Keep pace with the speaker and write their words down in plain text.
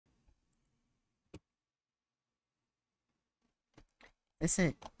Is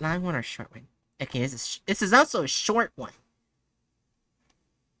it a long one or a short one? Okay, this is also a short one.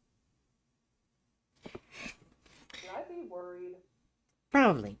 Should I be worried?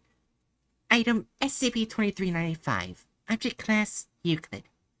 Probably. Item SCP-2395. Object Class Euclid.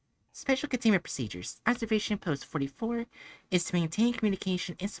 Special Containment Procedures. Observation Post 44 is to maintain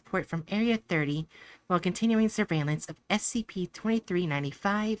communication and support from Area 30 while continuing surveillance of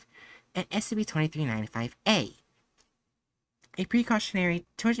SCP-2395 and SCP-2395-A. A precautionary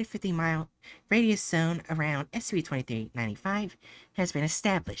 250-mile radius zone around SCP-2395 has been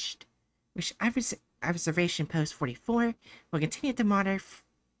established, which Observation Post 44 will continue to monitor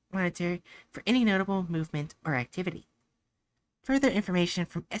for any notable movement or activity. Further information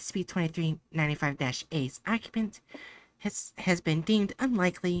from SCP-2395-A's occupant has been deemed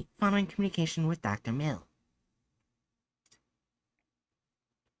unlikely following communication with Dr. Mill.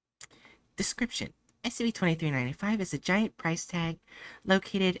 Description: SCP-2395 is a giant price tag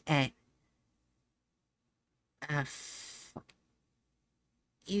located at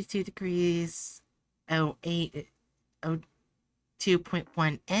 82 degrees 08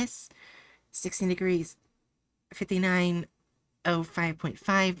 02.1 S, 16 degrees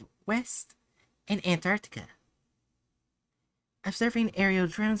 5905.5 West, in Antarctica. Observing aerial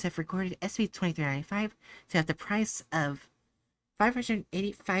drones have recorded SCP-2395 to have the price of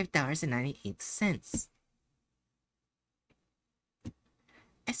 $585.98.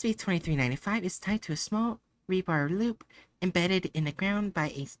 SCP-2395 is tied to a small rebar loop embedded in the ground by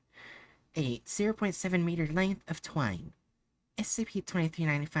a 0.7 meter length of twine.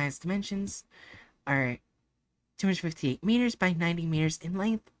 SCP-2395's dimensions are 258 meters by 90 meters in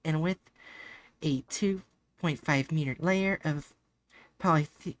length and width, a 2.5 meter layer of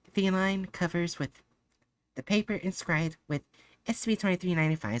polyethylene covers with the paper inscribed with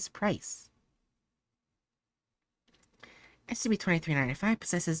SCP-2395's price. SCP-2395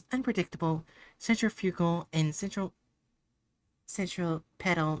 possesses unpredictable centrifugal and central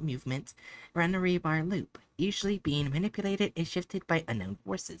pedal movement around the rebar loop, usually being manipulated and shifted by unknown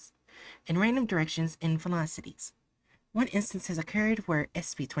forces, in random directions and velocities. One instance has occurred where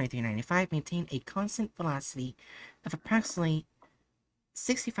SCP-2395 maintained a constant velocity of approximately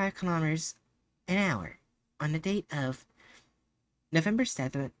 65 kilometers an hour on the date of November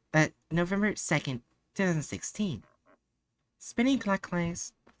 2nd, 2016, spinning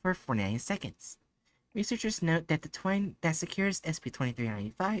clockwise for 49 seconds. Researchers note that the twine that secures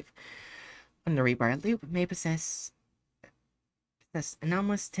SCP-2395 on the rebar loop may possess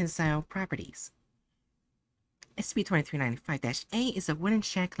anomalous tensile properties. SCP-2395-A is a wooden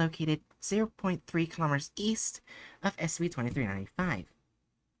shack located 0.3 kilometers east of SCP-2395.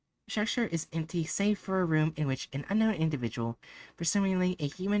 The structure is empty save for a room in which an unknown individual, presumably a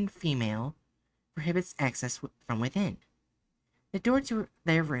human female, prohibits access from within. The door to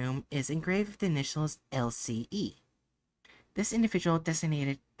their room is engraved with the initials LCE. This individual,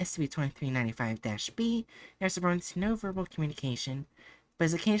 designated SCP-2395-B, has responded to no verbal communication, but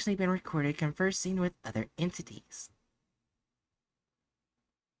has occasionally been recorded conversing with other entities.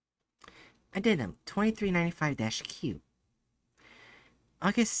 Addendum 2395-Q.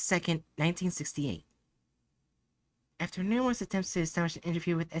 August 2nd, 1968. After numerous attempts to establish an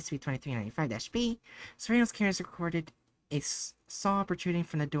interview with SCP-2395-B, surveillance cameras recorded a saw protruding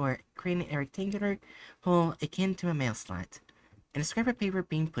from the door, creating a rectangular hole akin to a mail slot, and a scrap of paper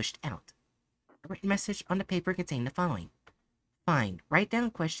being pushed out. A written message on the paper contained the following: "Fine, write down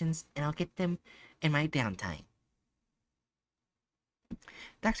questions, and I'll get them in my downtime."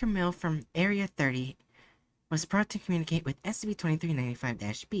 Dr. Mill from Area 30 was brought to communicate with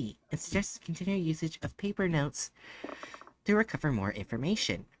SCP-2395-B and suggested continued usage of paper notes to recover more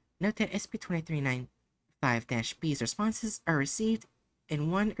information. Note that SCP-2395-B's responses are received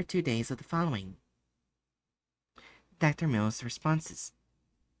in 1 or 2 days of the following. Dr. Mill's responses.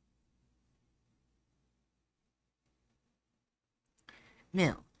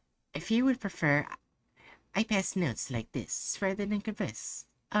 Mill, if you would prefer, I pass notes like this rather than converse.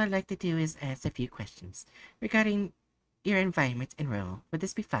 All I'd like to do is ask a few questions regarding your environment and role. Would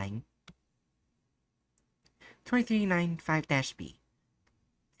this be fine? 2395-B.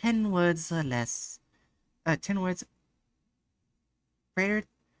 10 words or less. 10 words greater,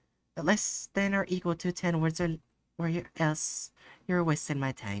 less than or equal to 10 words or else you're wasting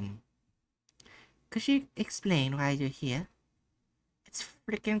my time. Could you explain why you're here? It's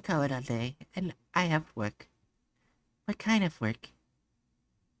freaking cold all day, and I have work. What kind of work?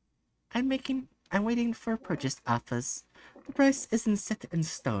 I'm waiting for purchase offers. The price isn't set in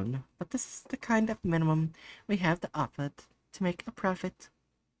stone, but this is the kind of minimum we have to offer to make a profit.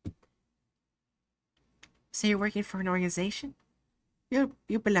 So you're working for an organization?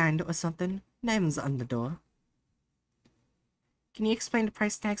 You blind or something? Name's on the door. Can you explain the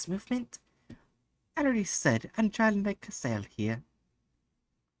price tag's movement? I already said I'm trying to make a sale here.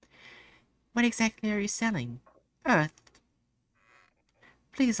 What exactly are you selling? Earth.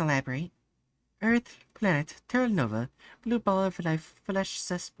 Please elaborate. Earth, planet, Terra Nova, blue ball of life, flesh,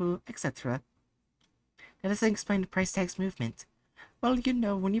 cesspool, etc. That doesn't explain the price tag's movement. Well, you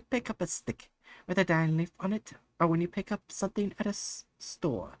know, when you pick up a stick with a dying leaf on it, or when you pick up something at a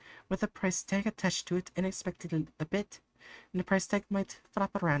store with a price tag attached to it and expect it a bit, and the price tag might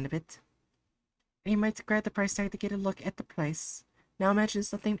flop around a bit. And you might grab the price tag to get a look at the price. Now imagine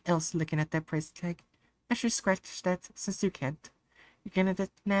something else looking at that price tag. I should scratch that since you can't. You're getting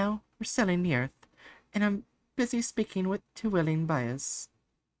it now? We're selling the earth, and I'm busy speaking with 2 willing buyers.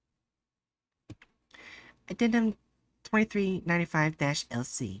 Addendum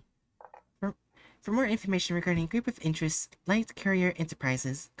 2395-LC. For more information regarding Group of Interest, Light Courier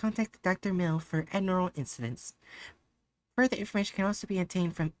Enterprises, contact Dr. Mill for abnormal incidents. Further information can also be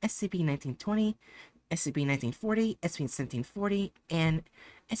obtained from SCP-1920, SCP-1940, SCP-1740, and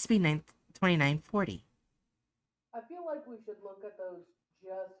SCP-2940. I feel like we should look at those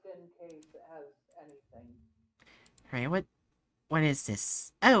just in case it has anything. Alright, what is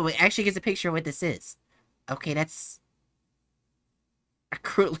this? Oh, it actually gives a picture of what this is. Okay, that's a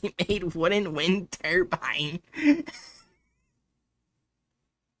crudely made wooden wind turbine.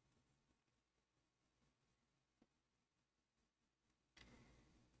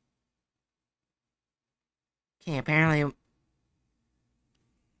 Okay, apparently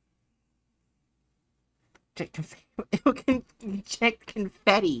it will inject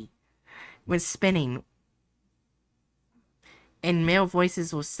confetti when spinning. And male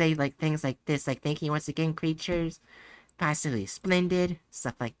voices will say like things like this, like thank you once again, creatures, possibly splendid,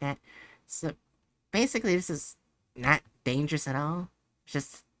 stuff like that. So basically this is not dangerous at all. It's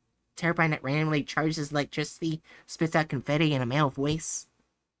just a turbine that randomly charges electricity, spits out confetti in a male voice.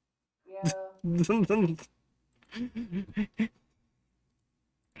 Yeah.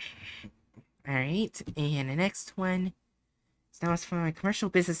 Alright, and the next one is now from a commercial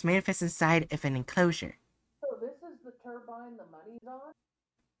business manifest inside of an enclosure. So this is the turbine the money's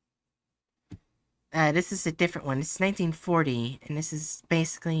on? This is a different one. It's 1940, and this is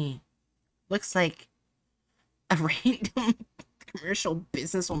basically looks like a random commercial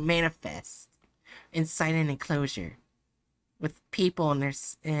business will manifest inside an enclosure with people and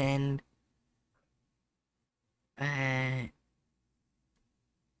there's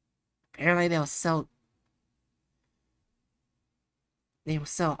apparently they'll sell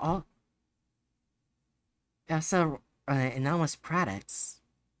enormous products.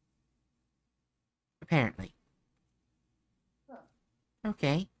 Apparently. Huh.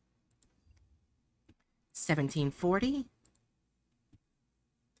 Okay. 1740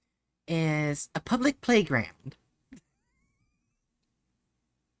 is a public playground.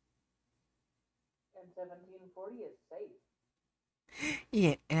 And 1740 is safe. Yeah,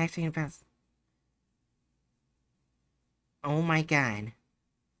 it actually invests. Oh my god.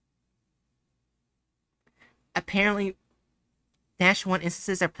 Apparently, -1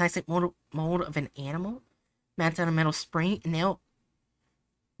 instances are plastic mold of an animal mounted on a metal spring, and they'll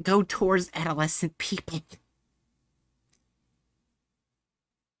go towards adolescent people.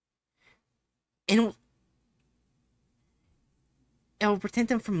 And it'll prevent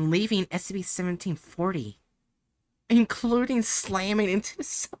them from leaving SCP-1740, including slamming into the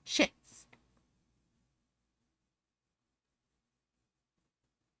subjects.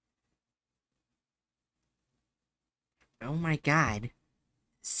 Oh my god.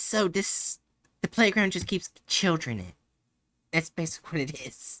 So the playground just keeps children in. That's basically what it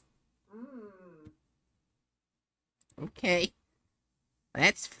is. Okay.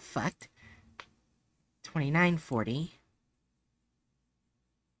 That's fucked. 2940.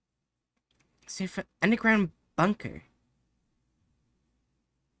 So for underground bunker.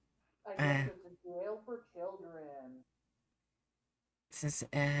 I guess it's a jail for children. Says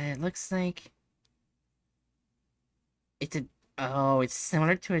it looks like it's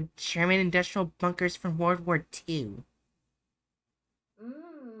similar to a German industrial bunkers from World War II.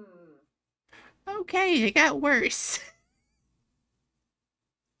 Okay, it got worse.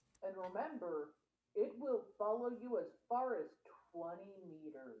 And remember, it will follow you as far as 20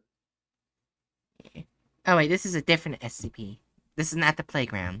 meters. Yeah. Oh wait, this is a different SCP. This is not the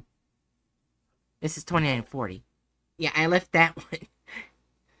playground. This is 2940. Yeah, I left that one.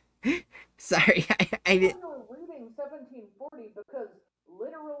 Sorry, I did. I'm not reading 1740 because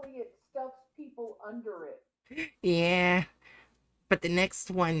literally it stuffs people under it. Yeah, but the next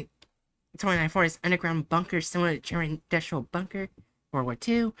one, 2940, is underground bunker similar to German industrial bunker. World War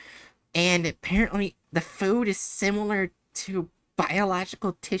II, and apparently the food is similar to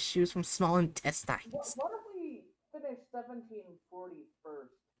biological tissues from small intestines. What if we finish 1740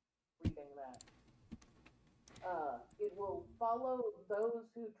 first, reading that? It will follow those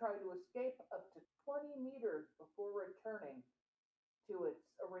who try to escape up to 20 meters before returning to its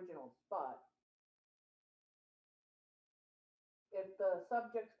original spot. If the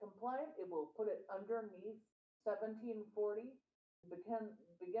subject's compliant, it will put it underneath 1740 and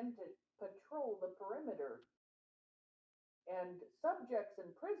begin to patrol the perimeter. And subjects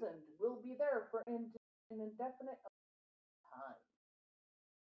imprisoned will be there for an indefinite time.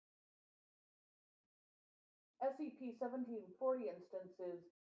 SCP-1740 instances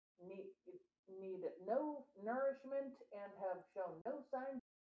need no nourishment and have shown no signs of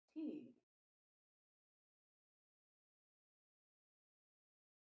fatigue.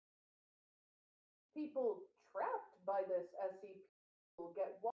 People trapped by this SCP will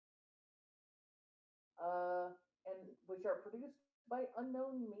get and which are produced by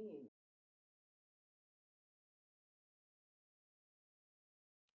unknown means.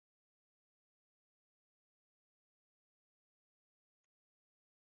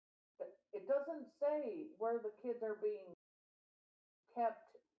 It doesn't say where the kids are being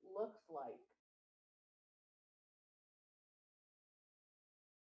kept looks like.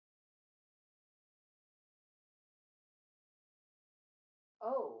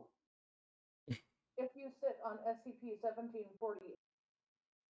 Oh, if you sit on SCP-1740.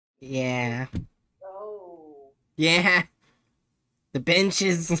 Yeah. Oh. Yeah. The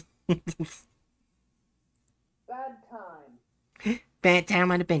benches. Bad time. Bad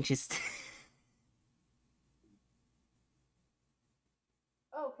time on the benches.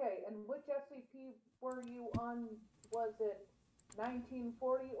 Okay, and which SCP were you on? Was it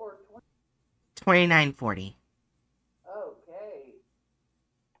 1940 or 2940. Okay.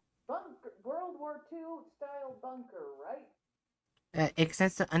 Bunker, World War II style bunker, right?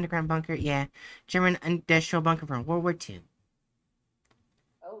 Extensive underground bunker, yeah. German industrial bunker from World War II.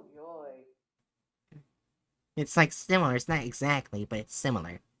 Oh, joy. It's like similar. It's not exactly, but it's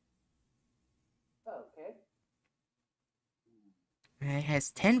similar. Okay. It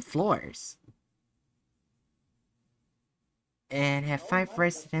has 10 floors. And have 5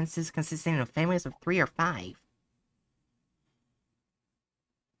 residences consisting of families of 3 or 5.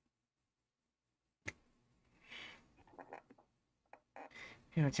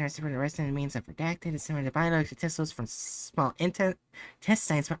 The rest of the means of redacted is similar to biological tissues from small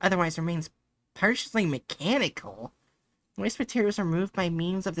intestines, but otherwise remains partially mechanical. Waste materials are moved by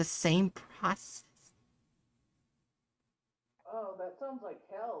means of the same process. Oh, that sounds like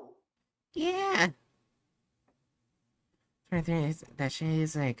hell. Yeah. 23 is that she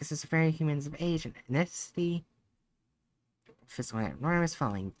is like consists of very humans of age and ethnicity, physical abnormals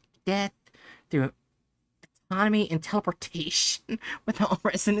following death through autonomy and teleportation, with all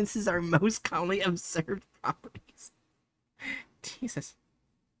resonances are most commonly observed properties. Jesus.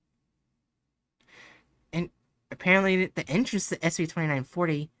 And apparently the entrance to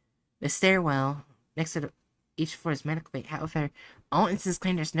SCP-2940, the stairwell next to each floor is medical bay. However, all instances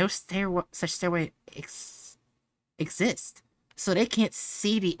claim there's no such stairway exist, so they can't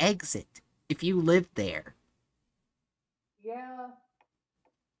see the exit if you live there. Yeah.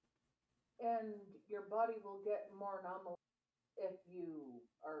 And your body will get more anomalous if you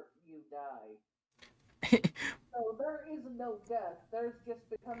die. So there is no death. There's just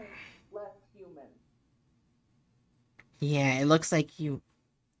becoming less human. Yeah, it looks like you...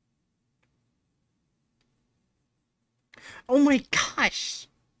 Oh my gosh!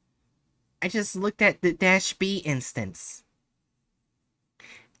 I just looked at the -B instance.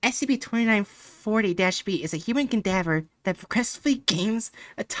 SCP-2940-B is a human cadaver that progressively gains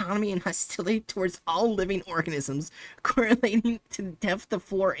autonomy and hostility towards all living organisms, correlating to the depth of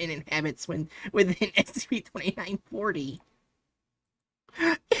floor it inhabits within SCP-2940.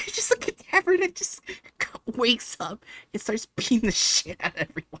 It's just a cadaver that just wakes up and starts beating the shit out of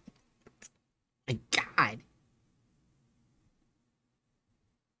everyone. My god.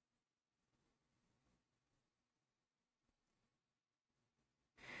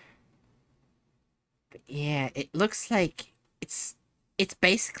 But yeah, it looks like it's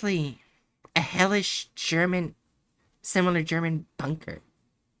basically a hellish German, similar German bunker.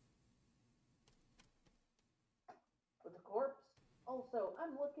 With a corpse. Also,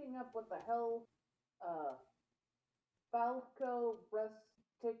 I'm looking up what the hell Falco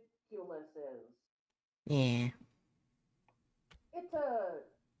resticulus is. Yeah. It's a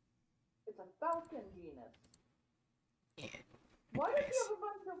falcon genus. Yeah. Why does he have a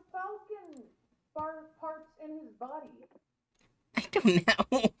bunch of falcon parts in his body? I don't know.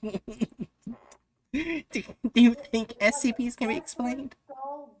 do you think SCPs can be explained?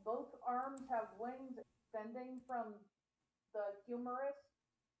 Skull, both arms have wings extending from the humerus.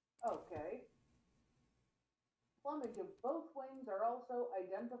 Okay. Plumage of both wings are also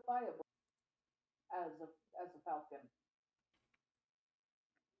identifiable as a falcon.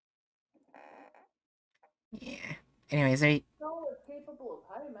 Yeah. Anyways, I... Skull is capable of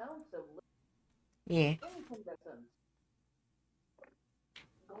high amounts of Yeah. incandescence.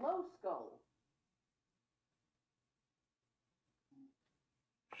 Glow skull.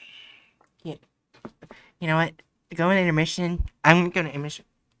 Yeah. You know what? Go in intermission. I'm going to intermission.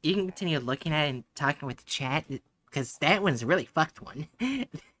 You can continue looking at it and talking with the chat, because that one's a really fucked one.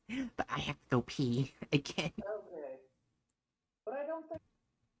 But I have to go pee again. Okay. But I don't think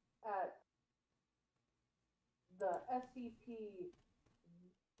at the SCP-1940.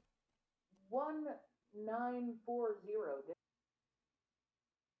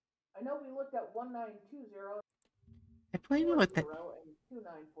 I know we looked at 1920 I believe it with the... and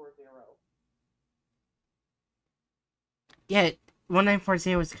 2940. Yeah,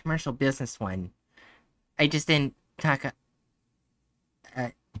 1940 was a commercial business one. I just didn't talk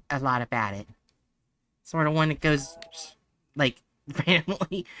a lot about it. Sort of one that goes, like,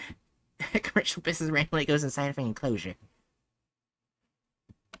 randomly... a commercial business randomly goes inside of an enclosure.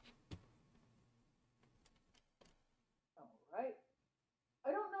 Alright.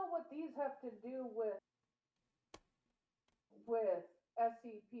 I don't know what these have to do with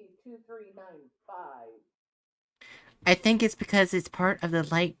SCP-2395. I think it's because it's part of the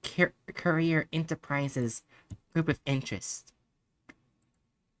Light Courier Enterprises group of interest.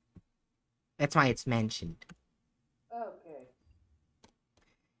 That's why it's mentioned. Okay.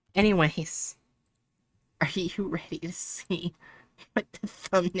 Anyways, are you ready to see what the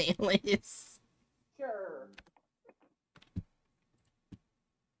thumbnail is? Sure.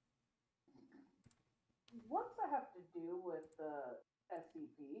 What's that have to do with the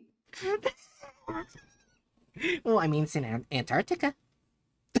SCP? Well, I mean, it's in Antarctica.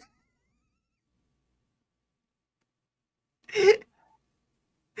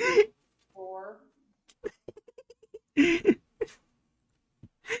 Or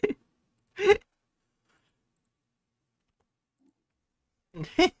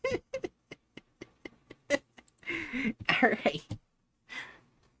Alright.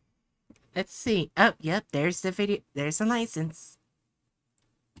 Let's see. Oh, yep, there's the video. There's the license.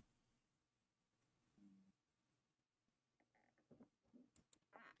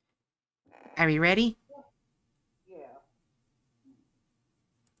 Are we ready? yeah.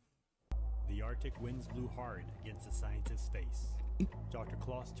 The Arctic winds blew hard against the scientist's face. Dr.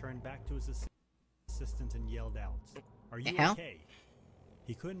 Kloss turned back to his assistant and yelled out, "Are you okay?"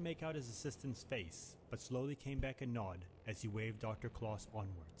 He couldn't make out his assistant's face, but slowly came back a nod as he waved Dr. Kloss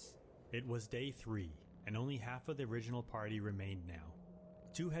onwards. It was day 3, and only half of the original party remained now.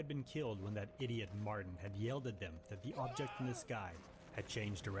 2 had been killed when that idiot Martin had yelled at them that the object in the sky had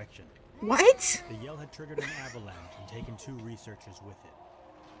changed direction. What? The yell had triggered an avalanche and taken 2 researchers with it.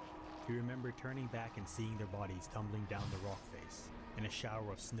 He remembered turning back and seeing their bodies tumbling down the rock face in a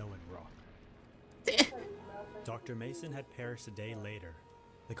shower of snow and rock. Dr. Mason had perished a day later.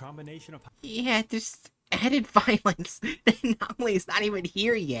 The combination of... Yeah, there's added violence. The anomaly is not even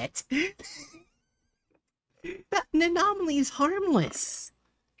here yet. The anomaly is harmless.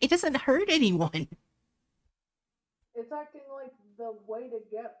 It doesn't hurt anyone. It's acting like the way to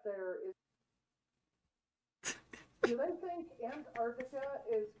get there is... Do they think Antarctica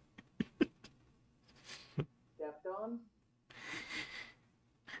is stepped on?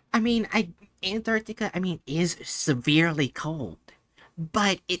 I mean, Antarctica, is severely cold.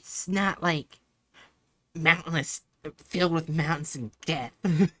 But it's not, like, mountainous, filled with mountains and death.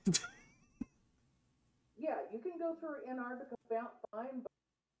 Yeah, you can go through Antarctica fine, but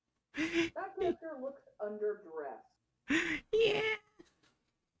that character looks underdressed. Yeah.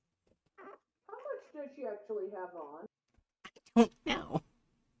 How much does she actually have on? I don't know.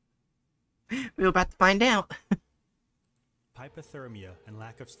 We're about to find out. Hypothermia and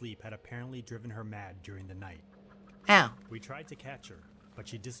lack of sleep had apparently driven her mad during the night. Ow. We tried to catch her, but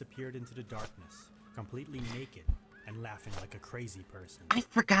she disappeared into the darkness, completely naked and laughing like a crazy person. I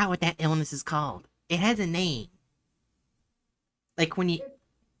forgot what that illness is called. It has a name. Like when you...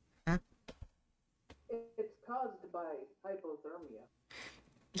 Huh? It's caused by hypothermia.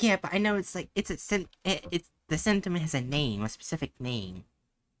 Yeah, but I know it's like, it's the symptom has a name, a specific name.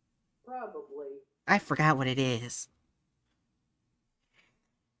 Probably. I forgot what it is.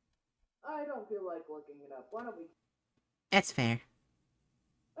 I don't feel like looking it up. Why don't we... That's fair.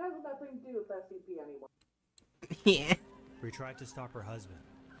 That has nothing to do with SCP anymore. Yeah. We tried to stop her husband,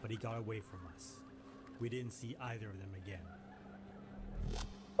 but he got away from us. We didn't see either of them again.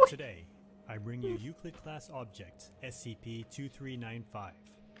 Today, I bring you Euclid-class object SCP-2395.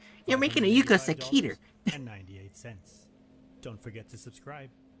 You're making a Yuko and 98 cents. Don't forget to subscribe.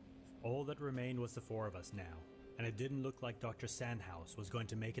 All that remained was the four of us now, and it didn't look like Dr. Sandhouse was going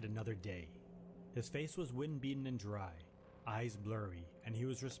to make it another day. His face was wind-beaten and dry, eyes blurry, and he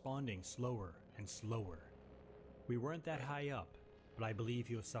was responding slower and slower. We weren't that high up, but I believe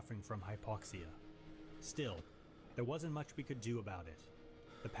he was suffering from hypoxia. Still, there wasn't much we could do about it.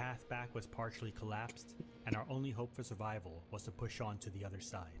 The path back was partially collapsed, and our only hope for survival was to push on to the other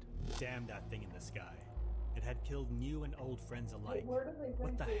side. Damn that thing in the sky. It had killed new and old friends alike.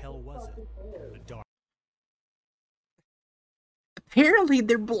 What the hell was it? The dark. Apparently,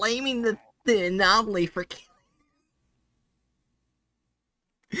 they're blaming the anomaly for killing.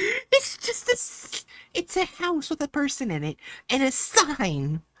 It's just it's a house with a person in it and a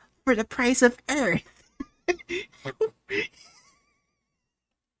sign for the price of Earth.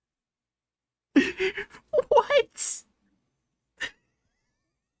 What?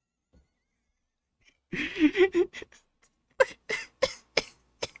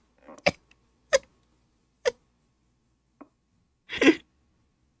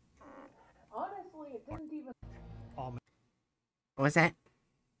 Honestly, it didn't even What was that?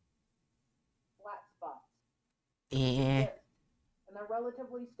 flat spots. Yeah. Yes. And they're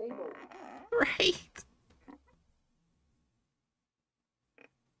relatively stable. Right.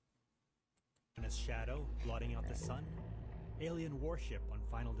 And a shadow blotting out the sun. Alien warship on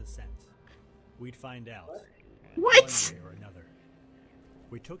final descent. We'd find out. What? One way or another.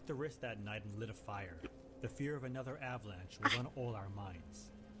 We took the risk that night and lit a fire. The fear of another avalanche was on all our minds.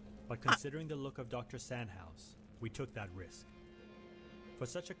 But considering the look of Dr. Sandhouse, we took that risk. For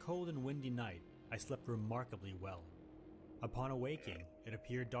such a cold and windy night, I slept remarkably well. Upon awaking, it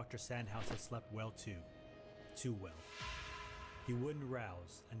appeared Dr. Sandhouse had slept well too. Too well. He wouldn't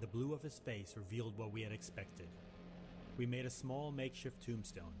rouse, and the blue of his face revealed what we had expected. We made a small makeshift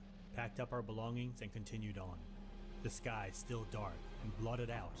tombstone, packed up our belongings, and continued on. The sky still dark and blotted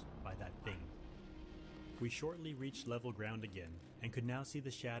out by that thing. We shortly reached level ground again, and could now see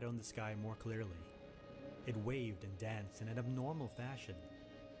the shadow in the sky more clearly. It waved and danced in an abnormal fashion.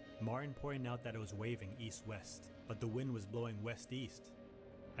 Martin pointed out that it was waving east-west, but the wind was blowing west-east.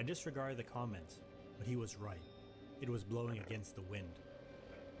 I disregarded the comment, but he was right. It was blowing against the wind.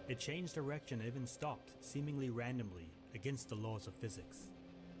 It changed direction and even stopped, seemingly randomly, against the laws of physics.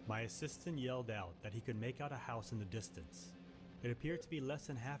 My assistant yelled out that he could make out a house in the distance. It appeared to be less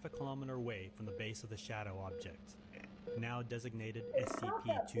than half a kilometer away from the base of the shadow object, now designated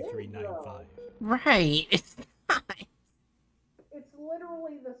SCP-2395. Right. It's not. It's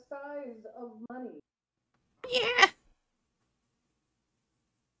literally the size of money. Yeah.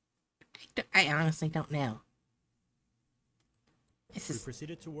 I honestly don't know. This We is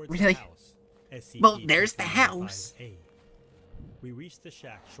proceeded towards really. the house, Well, there's the house. SCP-2395A. We reached the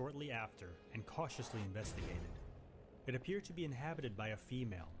shack shortly after and cautiously investigated. It appeared to be inhabited by a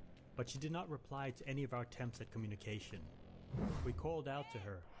female, but she did not reply to any of our attempts at communication. We called out to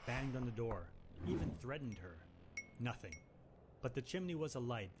her, banged on the door, even threatened her. Nothing. But the chimney was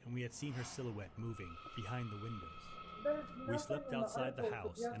alight, and we had seen her silhouette moving behind the windows. We slept outside the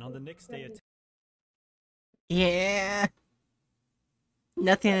house, and on the next day Yeah.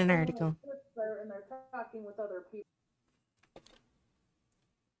 Nothing in an article. There and they're talking with other people.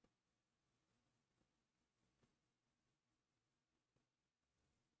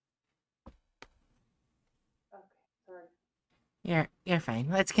 Okay, sorry. You're fine.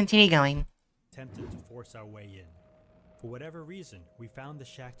 Let's continue going. attempted to force our way in. For whatever reason, we found the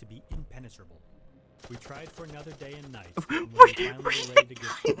shack to be impenetrable. We tried for another day and night, and when we finally were ready to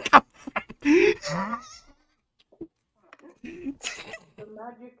get The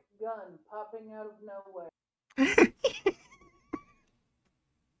magic gun popping out of nowhere.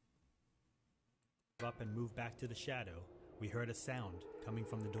 up and move back to the shadow, we heard a sound coming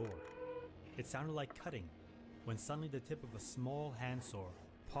from the door. It sounded like cutting, when suddenly the tip of a small handsaw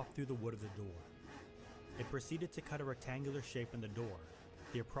popped through the wood of the door. It proceeded to cut a rectangular shape in the door,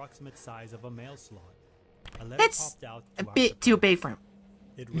 the approximate size of a mail slot. A letter That's popped out a to our bit too big for him.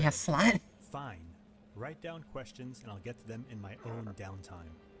 It Yeah, read, slot. "Fine. Write down questions and I'll get to them in my own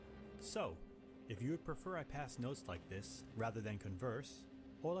downtime. So, if you would prefer I pass notes like this, rather than converse,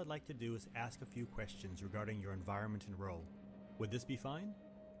 all I'd like to do is ask a few questions regarding your environment and role. Would this be fine?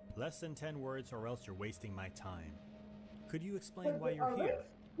 Less than 10 words or else you're wasting my time. Could you explain why you're here?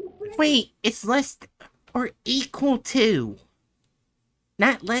 Wait, it's less or equal to,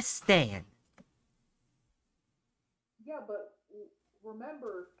 not less than. Yeah, but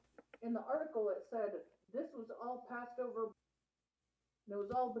remember, in the article it said this was all passed over. It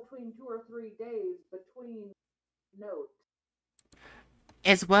was all between 2 or 3 days between notes.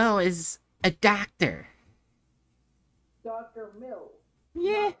 As well as a doctor. Dr. Mills.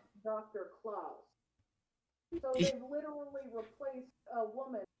 Yeah. Dr. Klaus. So they've literally replaced a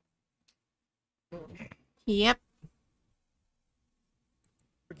woman. Yep.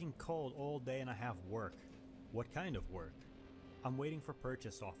 Working cold all day and I have work. What kind of work? I'm waiting for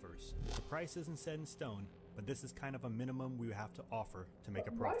purchase offers. The price isn't set in stone, but this is kind of a minimum we have to offer to make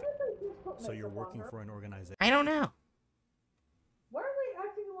a profit. So you're working for an organization. I don't know. Why are they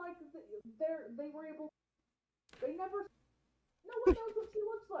acting like they were able? They never. No one knows what she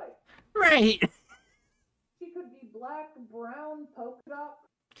looks like. Right. She could be black, brown, polka dot.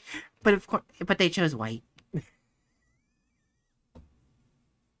 But of course, they chose white.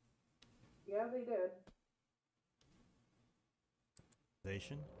 Yeah, they did.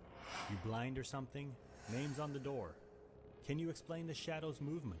 You blind or something? Name's on the door. Can you explain the shadow's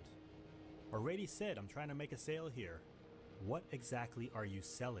movement? Already said I'm trying to make a sale here. What exactly are you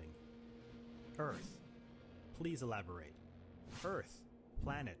selling? Earth. Please elaborate. Earth,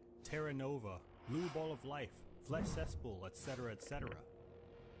 planet, Terra Nova, blue ball of life, flesh cesspool, etc., etc.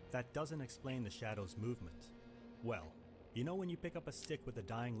 That doesn't explain the shadow's movement. Well, you know when you pick up a stick with a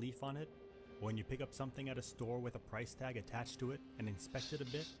dying leaf on it? Or when you pick up something at a store with a price tag attached to it and inspect it a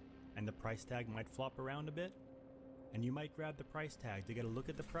bit, and the price tag might flop around a bit? And you might grab the price tag to get a look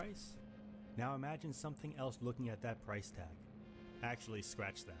at the price? Now imagine something else looking at that price tag. Actually,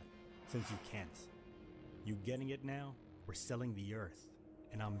 scratch that, since you can't. You getting it now? We're selling the Earth,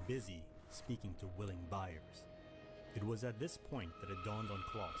 and I'm busy speaking to willing buyers. It was at this point that it dawned on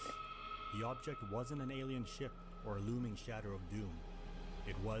Klaus. The object wasn't an alien ship or a looming shadow of doom.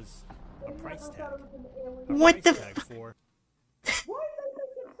 It was a price tag. What the tag for... Why did they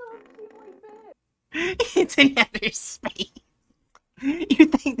make it so extremely big? It's in outer space. You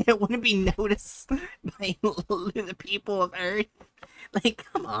think that wouldn't be noticed by the people of Earth? Like,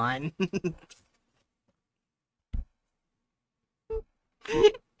 come on. This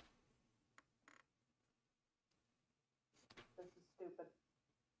is stupid.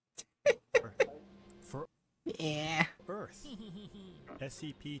 For Yeah. Earth.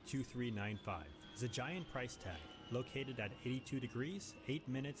 SCP-2395 is a giant price tag located at 82 degrees, 8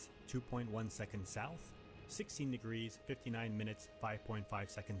 minutes, 2.1 seconds south, 16 degrees, 59 minutes, 5.5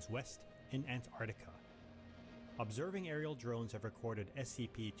 seconds west in Antarctica. Observing aerial drones have recorded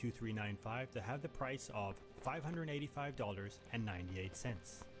SCP-2395 to have the price of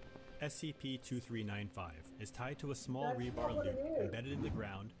 $585.98. SCP-2395 is tied to a small That's rebar not what loop it is. embedded in the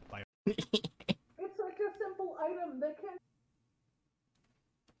ground by It's like a simple item. They can't.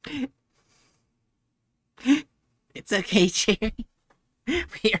 It's okay, Jerry.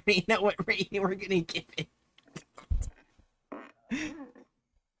 We already know what rating we're gonna give it.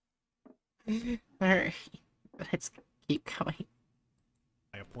 Alright, let's keep going.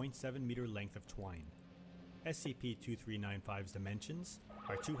 a 0.7 meter length of twine. SCP-2395's dimensions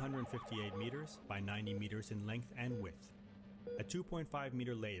are 258 meters by 90 meters in length and width. A 2.5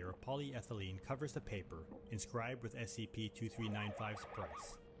 meter layer of polyethylene covers the paper, inscribed with SCP-2395's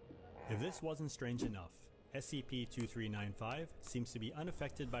price. If this wasn't strange enough, SCP-2395 seems to be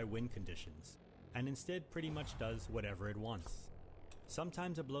unaffected by wind conditions, and instead pretty much does whatever it wants.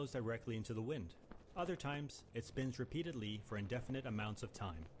 Sometimes it blows directly into the wind. Other times, it spins repeatedly for indefinite amounts of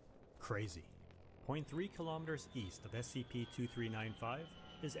time. Crazy. 0.3 kilometers east of SCP-2395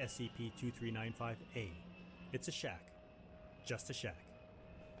 is SCP-2395-A. It's a shack. Just a shack.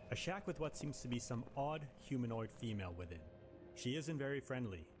 A shack with what seems to be some odd humanoid female within. She isn't very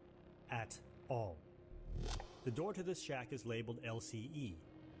friendly. At all. The door to this shack is labeled LCE.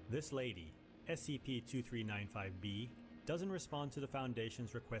 This lady, SCP-2395-B, doesn't respond to the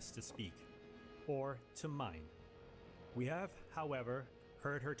Foundation's request to speak. Or to mine. We have, however,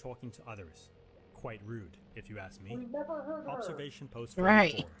 heard her talking to others. Quite rude, if you ask me. We've never heard her. Observation post 44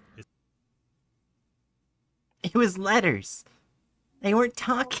 Right. is It was letters. They weren't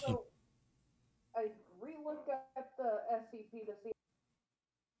talking. Also, I re-looked at the SCP to see,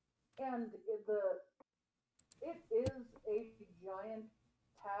 and it is a giant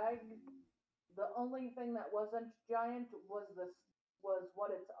tag. The only thing that wasn't giant was what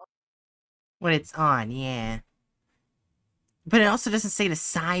it's on. What it's on, yeah. But it also doesn't say the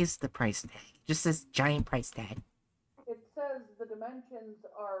size of the price tag. It just says giant price tag. It says the dimensions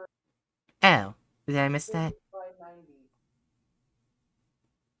are Oh, did I miss that? 50 by 90,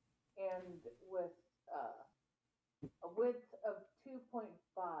 and with a width of 2.5.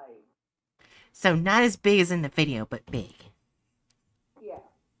 So not as big as in the video, but big.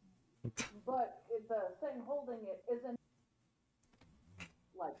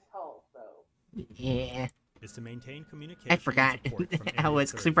 Yeah. Is to maintain communication. I forgot. I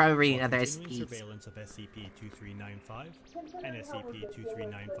was because we probably reading other SCPs. Surveillance of SCP-2395 and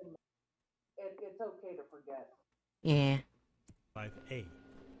SCP-2395. It's okay to forget. Yeah. 5A.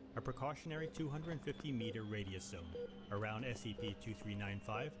 A precautionary 250-meter radius zone around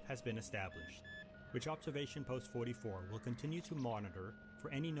SCP-2395 has been established, which Observation Post 44 will continue to monitor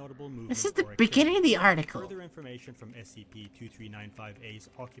for any notable movement. This is the beginning of the article. Further information from SCP-2395A's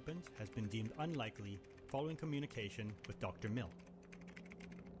occupant has been deemed unlikely following communication with Dr. Mill.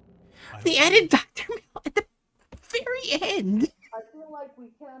 They added Dr. Mill at the very end. I feel like we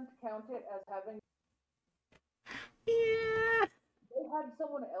can't count it as having... Yeah. They had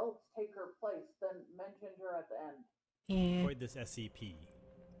someone else take her place, then mentioned her at the end. Yeah. Avoid this SCP.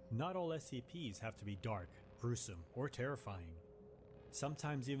 Not all SCPs have to be dark, gruesome, or terrifying.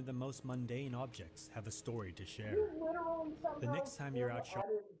 Sometimes even the most mundane objects have a story to share. The next time you're out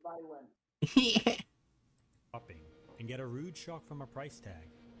Yeah. shopping and get a rude shock from a price tag,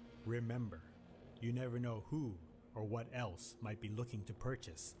 remember, you never know who or what else might be looking to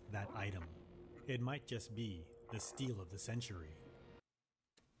purchase that item. It might just be the steal of the century.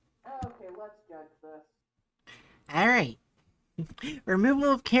 Okay, let's judge this. Alright. Removal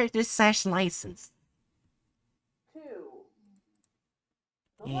of characters / license. 2.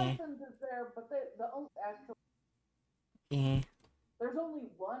 The Yeah. license is there, but the only actual... Yeah. There's only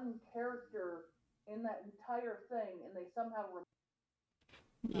one character in that entire thing, and they somehow...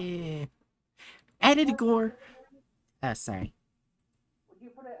 Yeah. Added gore. Oh, sorry. Would you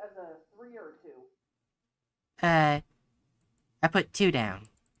put it as a 3 or a 2? I put 2 down.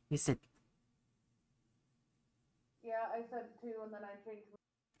 You said... Yeah, I said 2, and then I changed my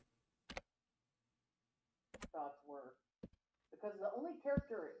thoughts were. Because the only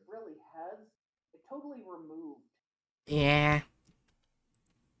character it really has, it totally removed. Yeah.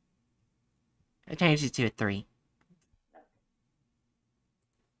 I changed it to a 3.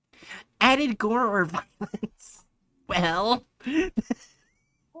 Added gore or violence. Well.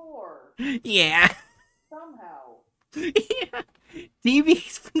 4. Yeah. Somehow. Yeah.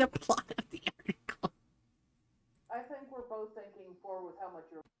 Deviates from the plot of the article. I think we're both thinking 4 with how much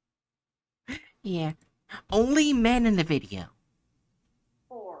you're... Yeah. Only men in the video.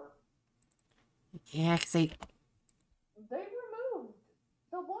 4. Yeah, because they removed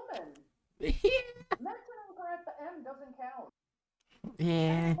the woman. Yeah. Mentioning her at the end doesn't count. Yeah.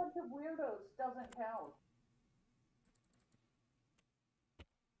 And a bunch of weirdos doesn't count.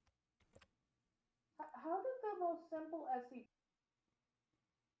 How did the most simple SCP...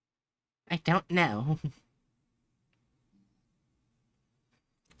 I don't know.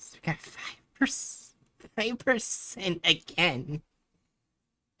 So we got 5%. 5% again.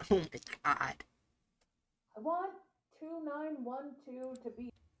 Oh my god. I want 2912 to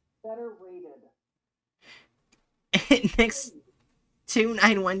be better rated. Next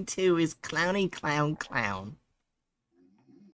 2912 is Clowny Clown Clown.